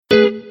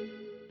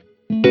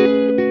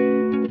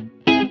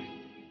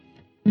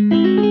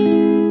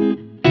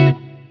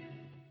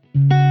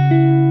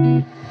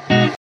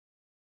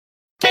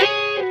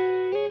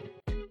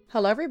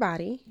Hello,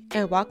 everybody,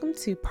 and welcome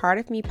to Part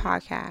of Me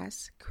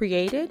podcast,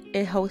 created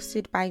and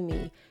hosted by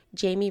me,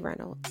 Jamie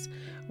Reynolds,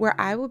 where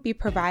I will be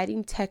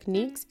providing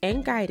techniques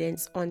and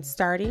guidance on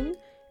starting,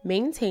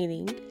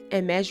 maintaining,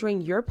 and measuring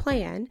your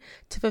plan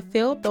to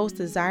fulfill those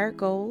desired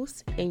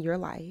goals in your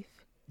life.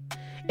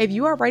 If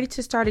you are ready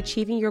to start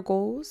achieving your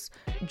goals,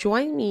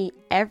 join me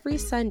every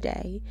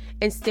Sunday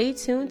and stay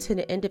tuned to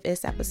the end of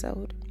this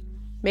episode.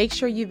 Make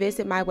sure you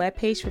visit my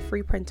webpage for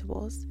free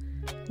printables.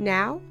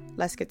 Now,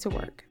 let's get to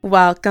work.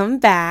 Welcome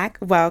back.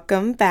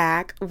 Welcome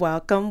back.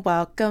 Welcome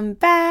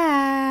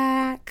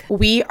back.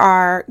 We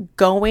are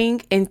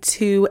going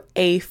into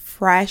a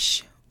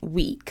fresh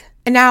week.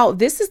 And now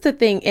this is the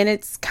thing, and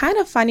it's kind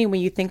of funny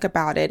when you think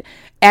about it.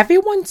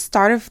 Everyone's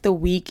start of the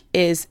week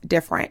is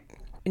different.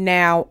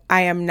 Now,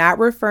 I am not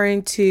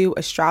referring to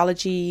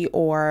astrology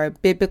or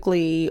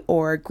biblically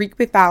or Greek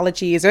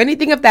mythologies or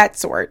anything of that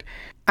sort.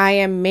 I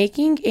am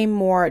making a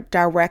more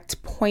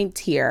direct point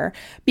here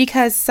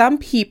because some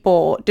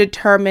people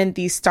determine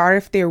the start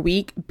of their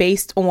week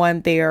based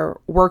on their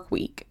work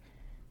week.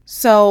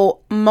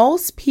 So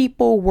most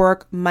people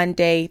work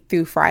Monday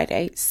through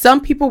Friday. Some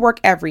people work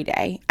every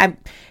day.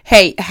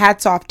 Hey,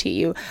 hats off to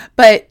you.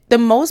 But the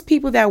most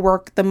people that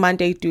work the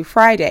Monday through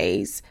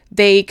Fridays,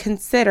 they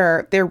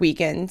consider their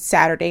weekend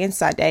Saturday and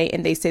Sunday,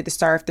 and they say the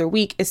start of their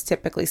week is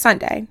typically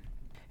Sunday.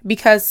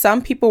 Because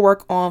some people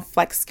work on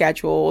flex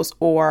schedules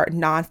or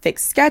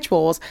non-fixed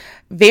schedules,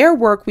 their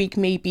work week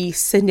may be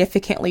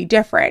significantly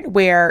different,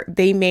 where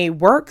they may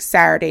work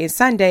Saturday and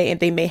Sunday and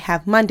they may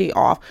have Monday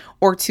off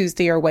or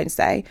Tuesday or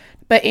Wednesday.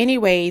 But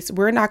anyways,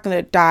 we're not going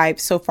to dive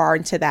so far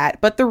into that.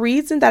 But the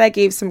reason that I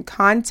gave some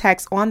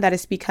context on that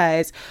is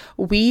because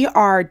we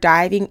are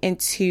diving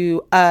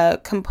into a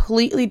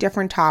completely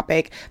different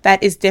topic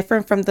that is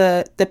different from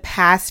the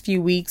past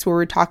few weeks where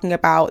we're talking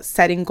about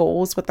setting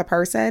goals with a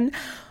person.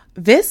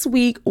 This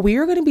week, we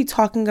are going to be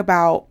talking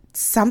about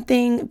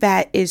something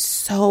that is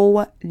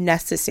so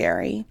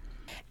necessary.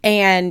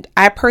 And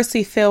I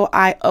personally feel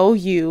I owe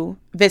you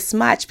this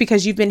much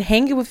because you've been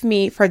hanging with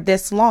me for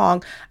this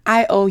long.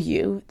 I owe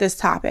you this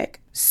topic.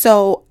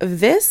 So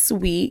this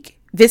week,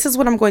 this is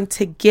what I'm going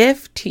to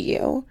give to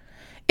you.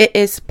 It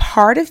is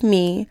part of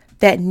me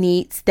that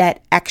needs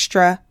that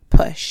extra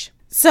push.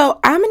 So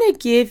I'm going to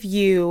give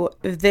you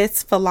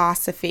this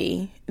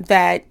philosophy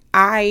that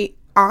I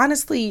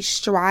honestly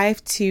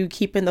strive to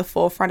keep in the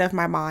forefront of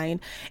my mind,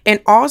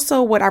 and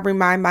also what I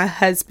remind my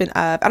husband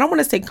of. I don't want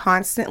to say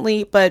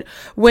constantly, but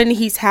when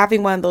he's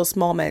having one of those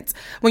moments,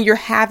 when you're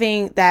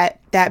having that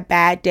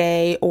bad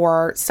day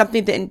or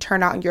something didn't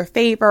turn out in your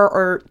favor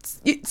or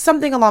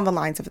something along the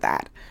lines of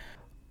that.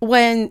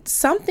 When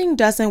something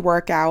doesn't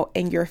work out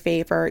in your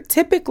favor,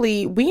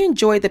 typically we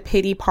enjoy the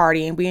pity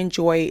party and we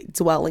enjoy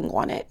dwelling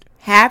on it.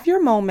 Have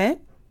your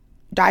moment,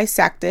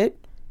 dissect it,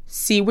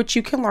 see what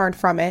you can learn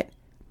from it,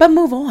 but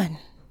move on.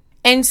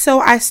 And so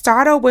I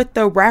started with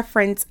the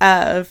reference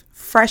of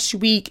fresh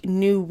week,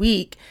 new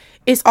week.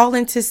 It's all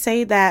in to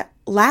say that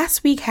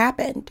last week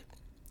happened.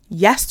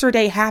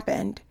 Yesterday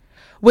happened.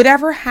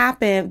 Whatever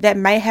happened that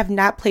might have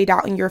not played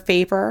out in your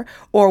favor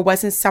or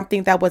wasn't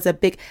something that was a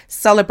big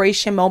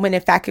celebration moment. In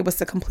fact, it was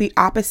the complete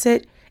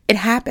opposite. It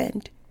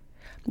happened.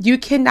 You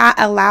cannot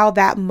allow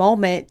that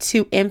moment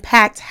to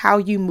impact how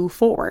you move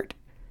forward.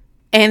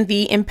 And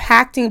the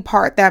impacting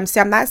part that I'm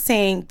saying, I'm not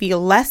saying the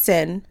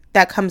lesson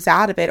that comes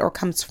out of it or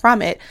comes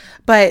from it,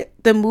 but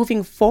the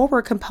moving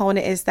forward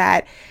component is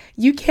that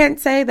you can't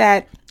say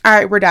that, all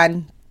right, we're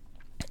done.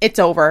 It's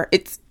over.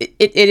 It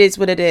is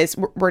what it is.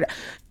 We're done.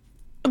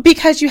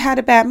 Because you had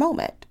a bad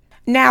moment.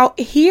 Now,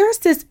 here's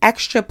this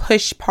extra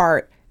push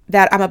part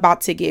that I'm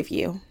about to give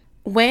you.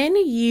 When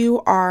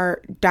you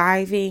are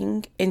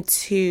diving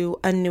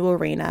into a new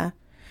arena,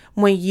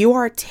 when you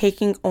are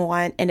taking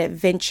on an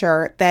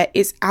adventure that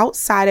is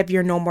outside of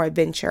your normal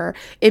adventure,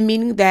 it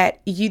meaning that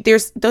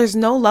there's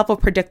no level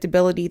of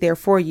predictability there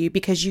for you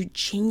because you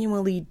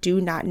genuinely do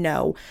not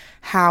know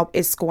how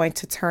it's going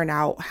to turn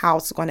out, how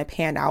it's going to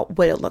pan out,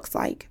 what it looks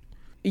like.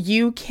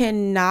 You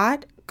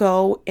cannot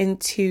go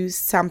into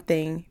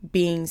something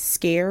being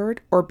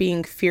scared or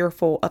being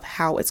fearful of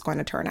how it's going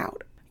to turn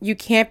out. You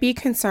can't be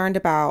concerned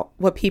about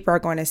what people are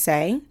going to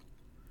say,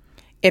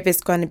 if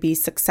it's going to be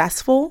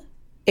successful,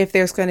 if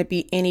there's going to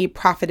be any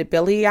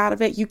profitability out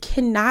of it. You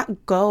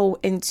cannot go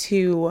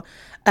into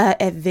an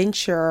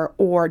adventure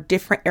or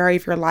different area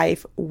of your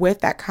life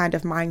with that kind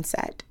of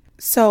mindset.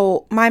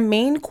 So my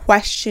main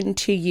question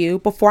to you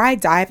before I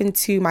dive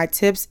into my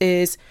tips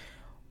is,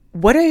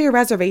 what are your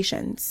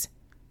reservations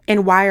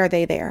and why are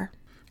they there?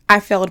 I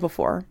failed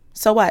before.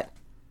 So what?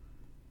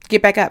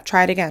 Get back up.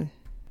 Try it again.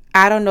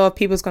 I don't know if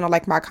people's going to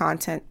like my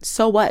content.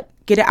 So what?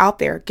 Get it out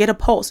there. Get a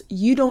pulse.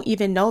 You don't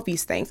even know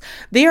these things.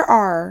 There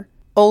are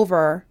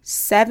over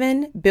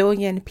 7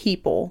 billion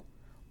people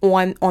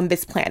on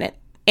this planet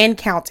and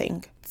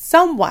counting.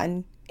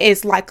 Someone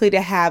is likely to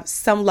have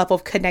some level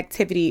of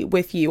connectivity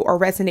with you or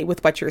resonate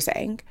with what you're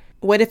saying.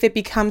 What if it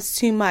becomes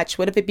too much?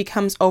 What if it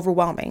becomes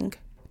overwhelming?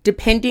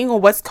 Depending on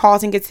what's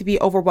causing it to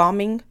be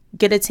overwhelming,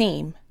 get a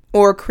team.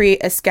 or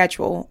create a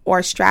schedule or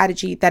a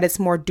strategy that is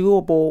more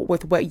doable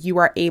with what you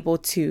are able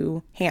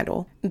to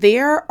handle.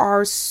 There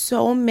are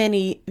so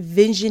many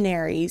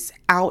visionaries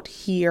out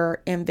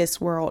here in this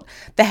world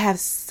that have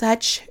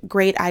such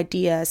great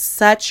ideas,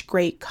 such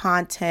great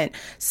content,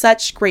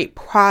 such great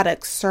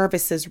products,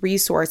 services,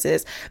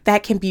 resources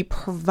that can be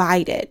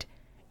provided.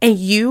 And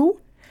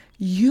you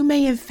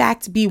may in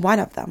fact be one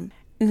of them.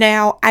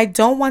 Now, I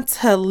don't want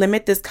to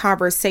limit this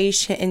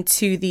conversation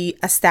into the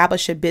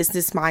establish a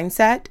business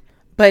mindset.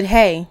 But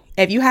hey,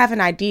 if you have an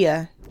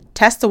idea,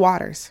 test the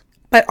waters.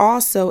 But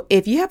also,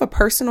 if you have a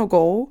personal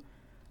goal,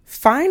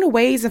 find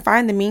ways and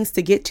find the means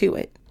to get to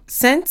it.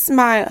 Since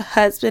my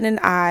husband and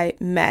I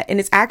met, and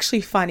it's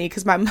actually funny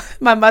because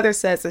my mother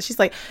says this, she's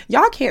like,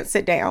 y'all can't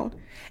sit down.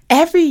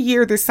 Every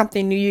year there's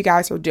something new you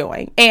guys are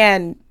doing.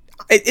 And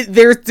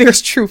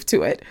there's truth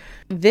to it.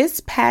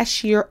 This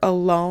past year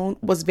alone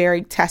was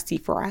very testy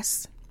for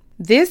us.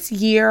 This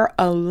year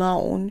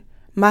alone,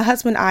 my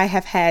husband and I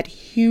have had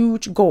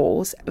huge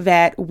goals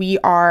that we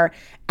are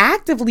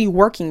actively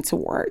working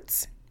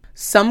towards.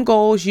 Some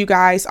goals you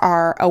guys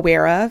are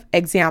aware of.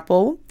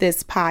 Example,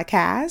 this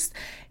podcast,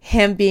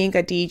 him being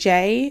a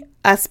DJ,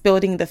 us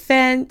building the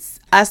fence,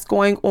 us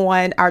going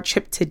on our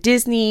trip to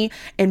Disney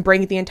and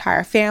bringing the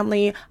entire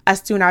family, us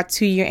doing our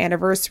 2-year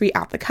anniversary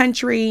out the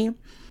country.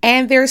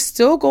 And there's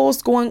still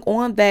goals going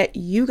on that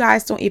you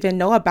guys don't even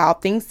know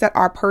about, things that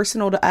are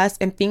personal to us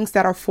and things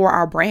that are for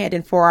our brand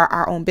and for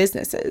our own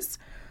businesses.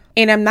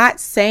 And I'm not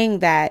saying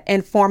that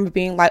in form of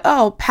being like,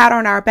 oh, pat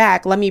on our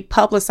back, let me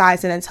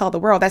publicize it and tell the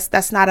world.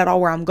 That's not at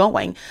all where I'm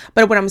going.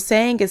 But what I'm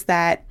saying is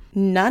that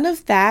none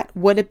of that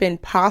would have been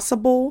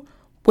possible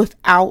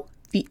without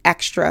the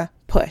extra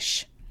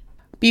push.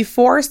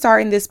 Before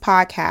starting this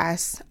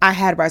podcast, I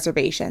had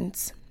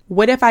reservations.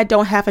 What if I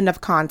don't have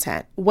enough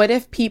content? What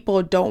if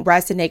people don't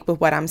resonate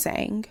with what I'm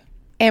saying?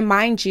 And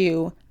mind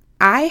you,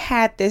 I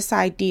had this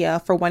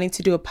idea for wanting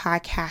to do a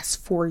podcast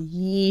for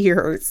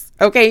years,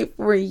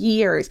 for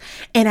years.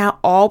 And I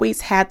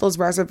always had those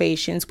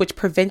reservations, which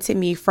prevented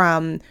me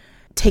from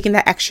taking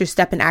that extra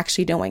step and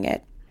actually doing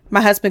it.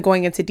 My husband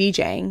going into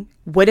DJing.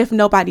 What if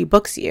nobody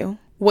books you?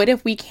 What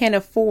if we can't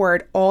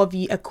afford all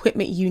the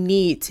equipment you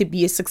need to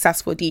be a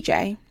successful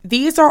DJ?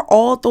 These are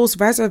all those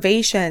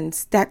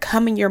reservations that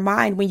come in your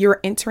mind when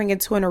you're entering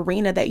into an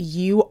arena that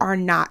you are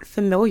not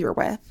familiar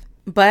with.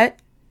 But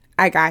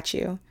I got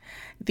you.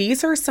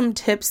 These are some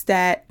tips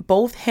that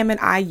both him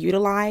and I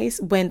utilize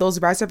when those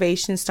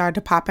reservations started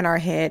to pop in our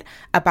head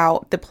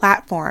about the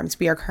platforms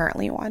we are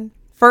currently on.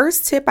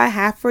 First tip I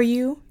have for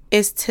you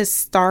is to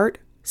start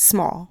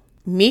small.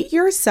 Meet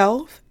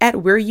yourself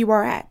at where you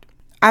are at.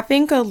 I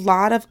think a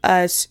lot of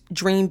us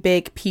dream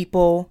big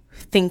people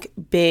think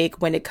big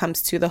when it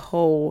comes to the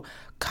whole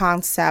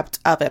concept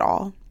of it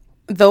all.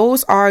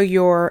 Those are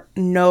your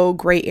no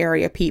gray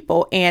area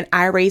people. And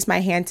I raise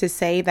my hand to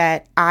say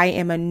that I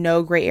am a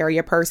no gray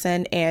area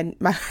person and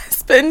my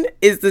husband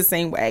is the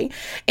same way.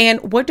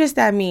 And what does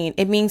that mean?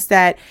 It means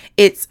that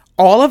it's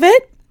all of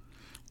it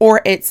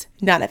or it's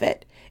none of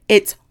it.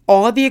 It's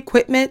all the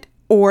equipment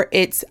or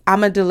it's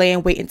I'm going to delay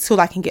and wait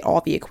until I can get all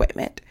the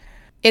equipment.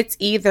 It's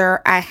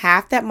either I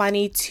have that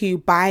money to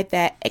buy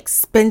that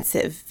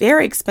expensive,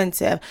 very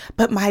expensive,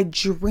 but my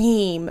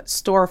dream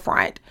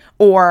storefront,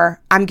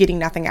 or I'm getting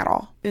nothing at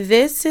all.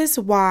 This is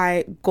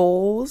why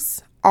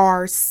goals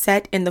are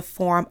set in the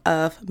form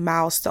of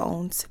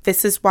milestones.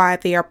 This is why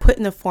they are put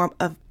in the form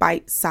of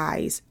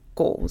bite-sized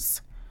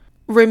goals.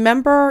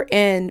 Remember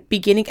in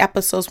beginning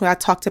episodes when I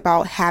talked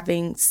about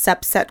having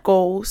subset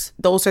goals?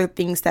 Those are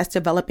things that's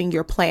developing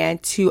your plan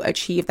to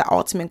achieve the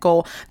ultimate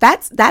goal.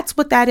 That's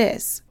what that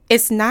is.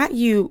 It's not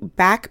you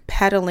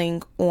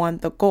backpedaling on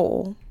the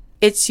goal.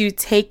 It's you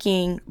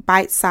taking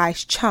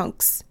bite-sized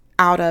chunks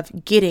out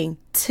of getting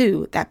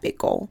to that big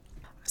goal.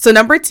 So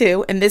number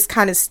 2, and this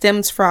kind of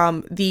stems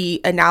from the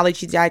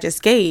analogy that I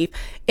just gave,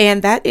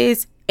 and that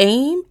is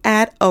aim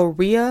at a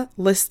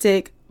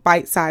realistic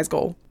bite-sized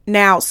goal.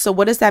 Now, so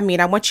what does that mean?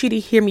 I want you to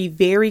hear me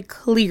very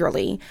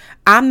clearly.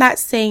 I'm not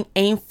saying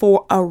aim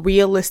for a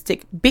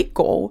realistic big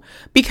goal,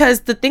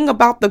 because the thing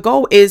about the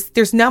goal is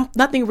there's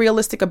nothing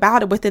realistic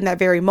about it within that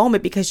very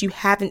moment because you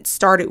haven't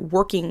started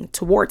working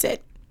towards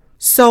it.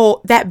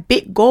 So that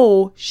big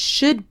goal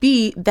should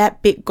be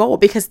that big goal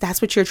because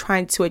that's what you're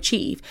trying to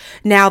achieve.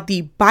 Now,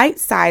 the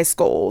bite-sized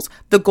goals,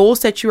 the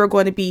goals that you are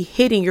going to be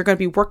hitting, you're going to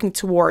be working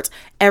towards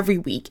every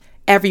week,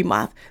 every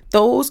month.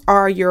 Those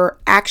are your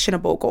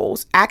actionable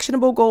goals.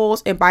 Actionable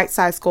goals and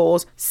bite-sized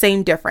goals,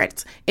 same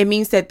difference. It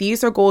means that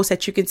these are goals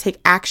that you can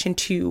take action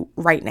to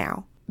right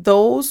now.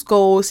 Those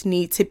goals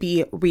need to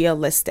be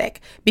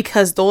realistic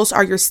because those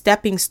are your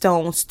stepping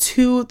stones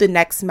to the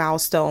next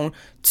milestone,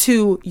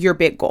 to your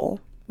big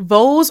goal.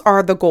 Those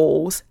are the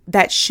goals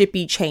that should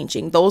be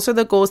changing. Those are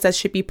the goals that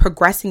should be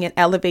progressing and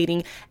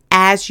elevating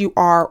as you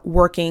are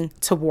working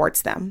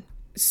towards them.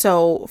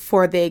 So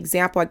for the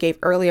example I gave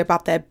earlier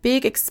about that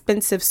big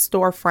expensive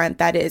storefront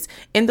that is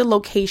in the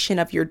location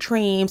of your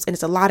dreams and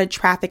it's a lot of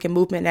traffic and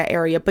movement in that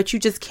area, but you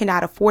just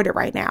cannot afford it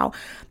right now,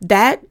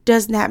 that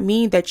does not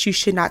mean that you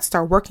should not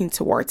start working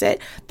towards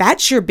it.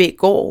 That's your big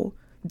goal.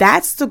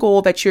 That's the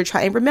goal that you're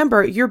trying. And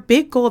remember, your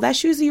big goal,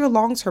 that's usually your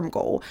long-term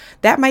goal.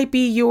 That might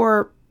be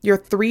your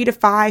 3 to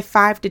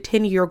 5 to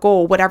 10 year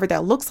goal, whatever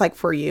that looks like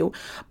for you.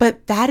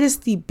 But that is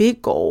the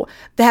big goal.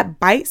 That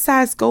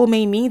bite-sized goal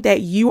may mean that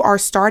you are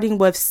starting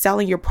with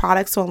selling your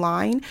products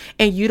online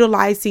and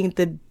utilizing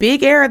the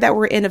big era that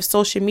we're in of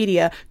social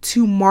media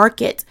to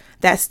market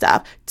that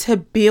stuff, to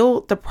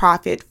build the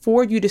profit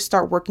for you to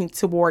start working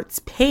towards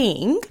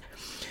paying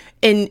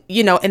in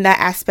that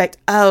aspect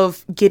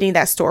of getting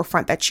that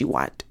storefront that you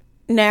want.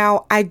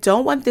 Now, I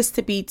don't want this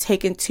to be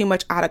taken too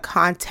much out of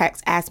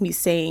context as me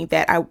saying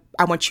that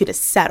I want you to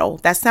settle.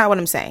 That's not what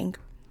I'm saying.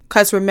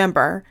 Because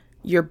remember,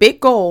 your big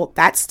goal,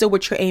 that's still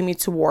what you're aiming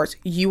towards.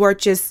 You are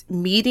just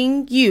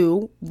meeting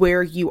you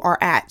where you are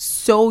at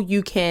so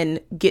you can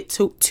get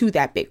to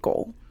that big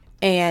goal.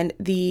 And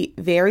the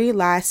very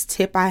last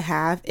tip I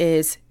have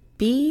is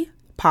be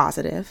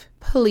positive.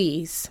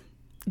 Please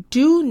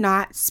do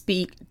not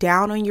speak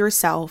down on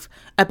yourself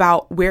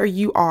about where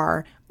you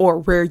are or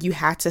where you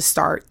had to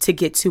start to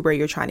get to where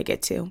you're trying to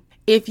get to.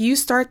 If you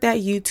start that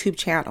YouTube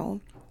channel,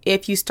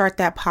 if you start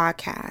that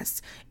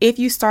podcast, if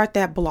you start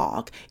that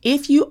blog,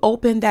 if you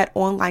open that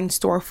online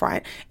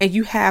storefront and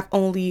you have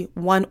only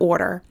one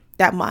order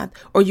that month,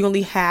 or you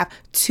only have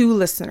 2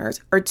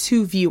 listeners or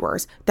 2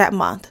 viewers that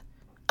month,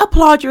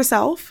 applaud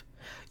yourself.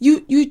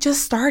 You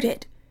just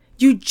started.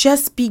 You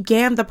just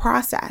began the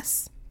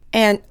process.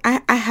 And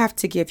I have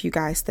to give you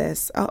guys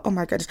this. Oh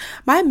my goodness.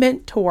 My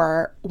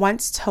mentor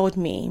once told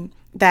me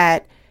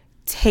that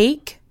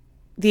take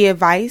the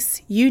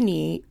advice you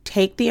need,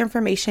 take the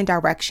information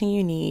direction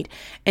you need,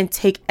 and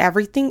take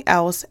everything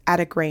else at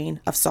a grain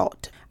of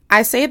salt.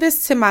 I say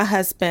this to my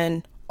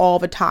husband all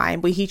the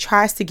time when he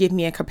tries to give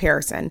me a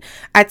comparison.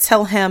 I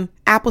tell him,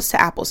 apples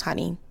to apples,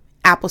 honey,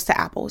 apples to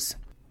apples.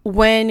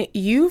 When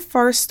you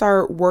first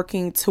start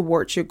working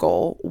towards your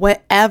goal,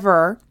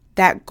 whatever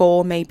that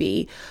goal may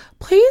be,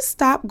 please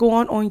stop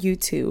going on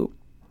YouTube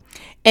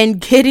and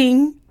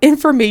getting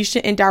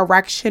information and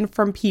direction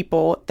from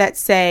people that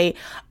say,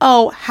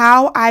 oh,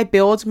 how I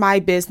build my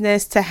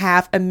business to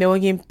have a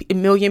million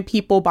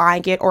people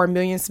buying it, or 1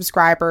 million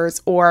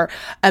subscribers, or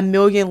 1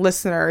 million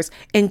listeners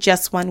in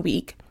just 1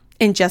 week,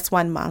 in just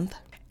 1 month.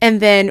 And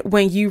then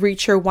when you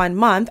reach your 1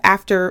 month,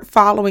 after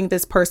following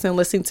this person,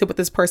 listening to what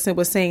this person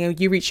was saying, and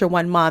you reach your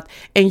 1 month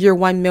and your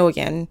 1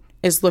 million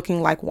is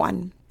looking like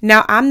 1.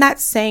 Now, I'm not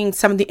saying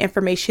some of the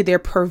information they're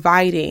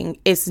providing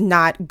is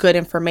not good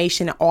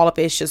information and all of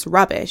it is just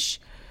rubbish.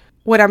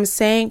 What I'm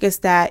saying is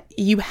that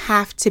you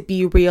have to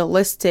be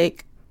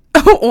realistic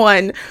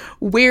on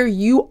where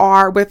you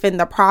are within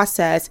the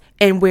process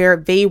and where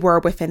they were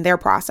within their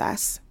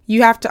process.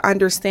 You have to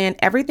understand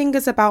everything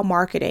is about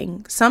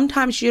marketing.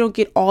 Sometimes you don't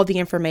get all the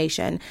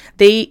information.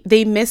 They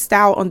missed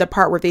out on the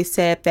part where they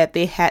said that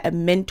they had a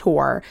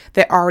mentor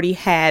that already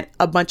had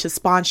a bunch of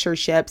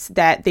sponsorships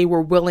that they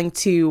were willing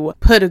to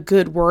put a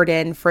good word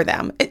in for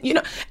them.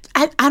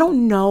 I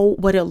don't know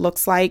what it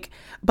looks like,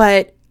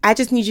 but I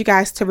just need you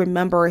guys to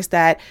remember is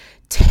that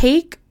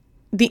take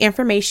the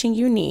information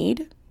you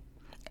need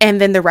and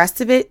then the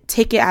rest of it,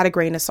 take it at a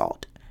grain of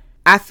salt.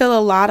 I feel a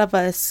lot of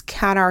us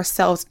count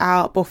ourselves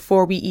out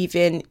before we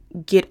even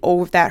get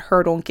over that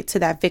hurdle and get to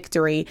that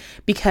victory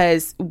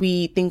because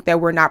we think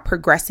that we're not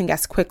progressing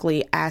as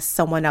quickly as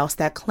someone else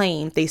that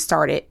claimed they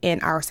started in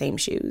our same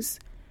shoes.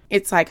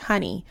 It's like,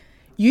 honey,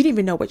 you didn't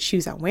even know what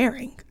shoes I'm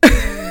wearing.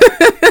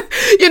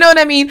 You know what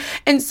I mean?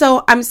 And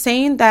so I'm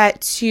saying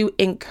that to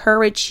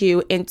encourage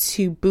you and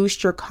to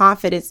boost your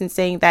confidence in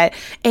saying that,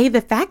 the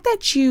fact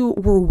that you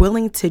were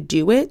willing to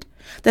do it,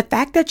 the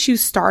fact that you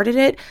started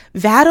it,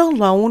 that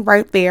alone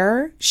right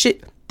there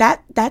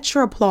that's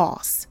your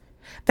applause.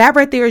 That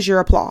right there is your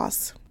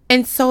applause.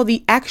 And so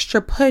the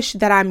extra push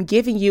that I'm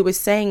giving you is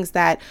saying is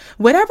that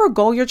whatever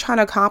goal you're trying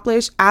to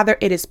accomplish, either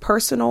it is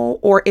personal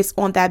or it's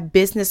on that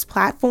business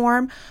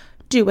platform,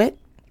 do it.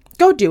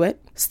 Go do it.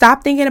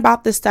 Stop thinking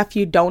about the stuff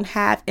you don't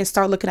have and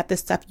start looking at the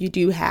stuff you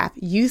do have.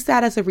 Use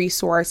that as a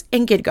resource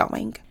and get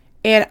going.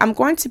 And I'm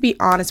going to be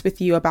honest with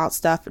you about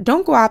stuff.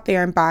 Don't go out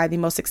there and buy the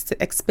most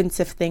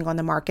expensive thing on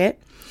the market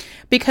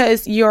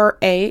because your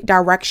A,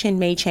 direction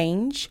may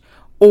change,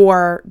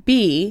 or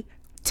B,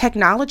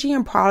 technology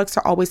and products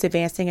are always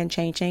advancing and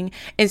changing.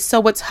 And so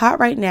what's hot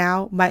right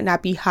now might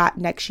not be hot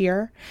next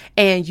year.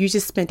 And you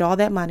just spent all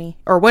that money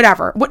or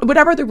whatever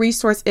the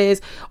resource is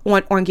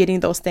on getting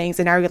those things.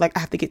 And now you're like,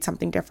 I have to get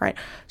something different.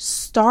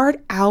 Start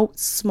out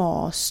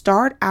small.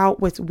 Start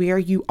out with where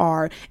you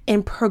are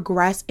and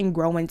progress and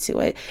grow into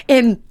it.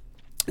 And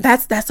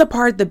That's a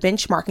part of the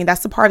benchmarking.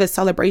 That's a part of the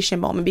celebration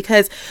moment,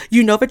 because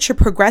you know that you're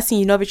progressing,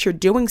 you know that you're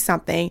doing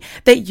something,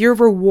 that you're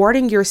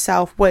rewarding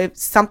yourself with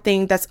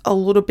something that's a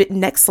little bit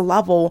next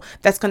level,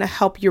 that's going to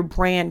help your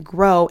brand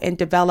grow and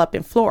develop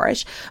and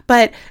flourish.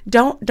 But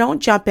don't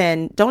jump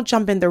in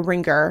the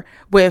ringer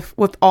with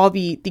all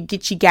the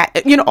get you got,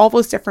 all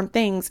those different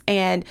things,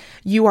 and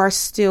you are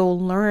still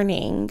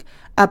learning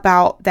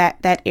about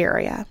that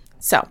area.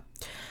 So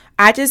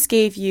I just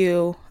gave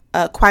you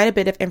quite a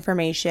bit of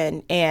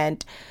information,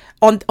 and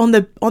on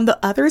the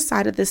other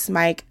side of this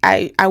mic,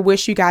 I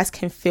wish you guys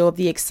can feel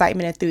the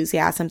excitement,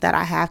 enthusiasm that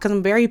I have, because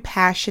I'm very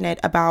passionate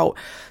about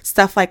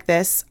stuff like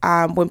this.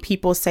 When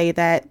people say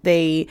that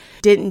they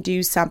didn't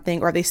do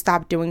something or they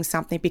stopped doing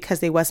something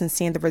because they wasn't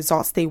seeing the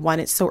results they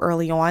wanted so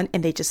early on,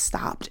 and they just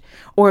stopped,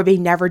 or they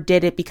never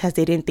did it because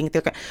they didn't think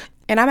they're good.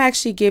 And I'm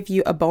actually give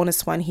you a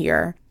bonus one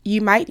here.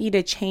 You might need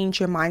to change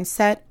your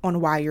mindset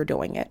on why you're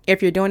doing it.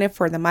 If you're doing it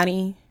for the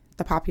money,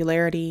 the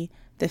popularity,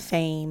 the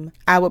fame,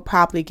 I would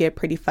probably get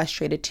pretty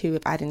frustrated too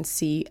if I didn't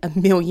see 1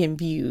 million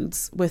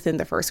views within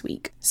the first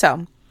week.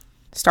 So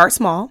start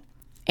small,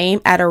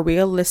 aim at a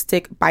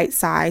realistic,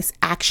 bite-sized,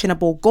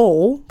 actionable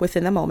goal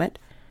within the moment,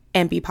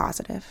 and be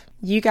positive.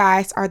 You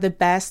guys are the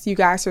best. You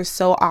guys are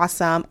so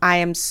awesome. I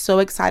am so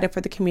excited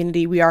for the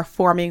community we are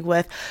forming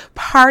with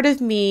Part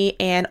of Me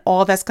and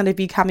all that's going to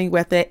be coming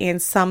with it,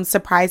 and some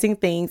surprising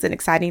things and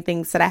exciting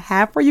things that I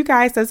have for you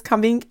guys that's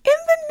coming in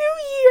the new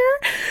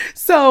year.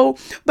 So,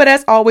 but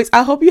as always,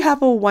 I hope you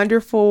have a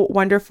wonderful,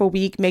 wonderful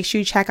week. Make sure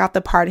you check out the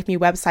Part of Me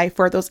website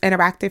for those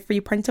interactive free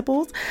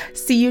printables.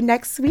 See you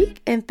next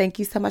week, and thank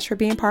you so much for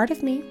being part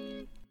of me.